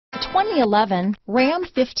2011 Ram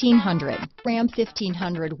 1500. Ram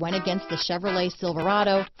 1500 went against the Chevrolet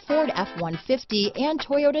Silverado, Ford F-150, and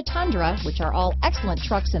Toyota Tundra, which are all excellent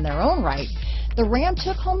trucks in their own right. The Ram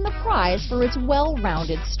took home the prize for its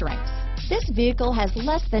well-rounded strengths. This vehicle has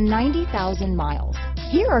less than 90,000 miles.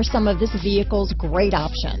 Here are some of this vehicle's great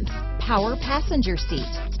options: power passenger seat,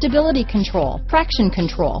 stability control, traction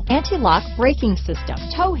control, anti-lock braking system,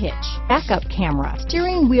 tow hitch, backup camera,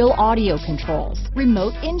 steering wheel audio controls,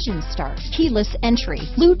 remote engine start, keyless entry,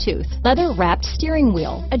 Bluetooth, leather-wrapped steering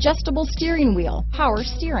wheel, adjustable steering wheel, power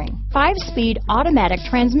steering, 5-speed automatic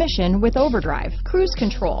transmission with overdrive, cruise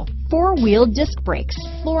control, 4-wheel disc brakes,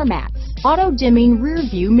 floor mats, auto-dimming rear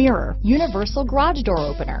view mirror, universal garage door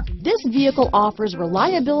opener. This vehicle offers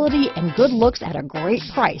reliability and good looks at a great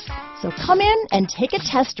price. So come in and take a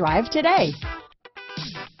test drive today.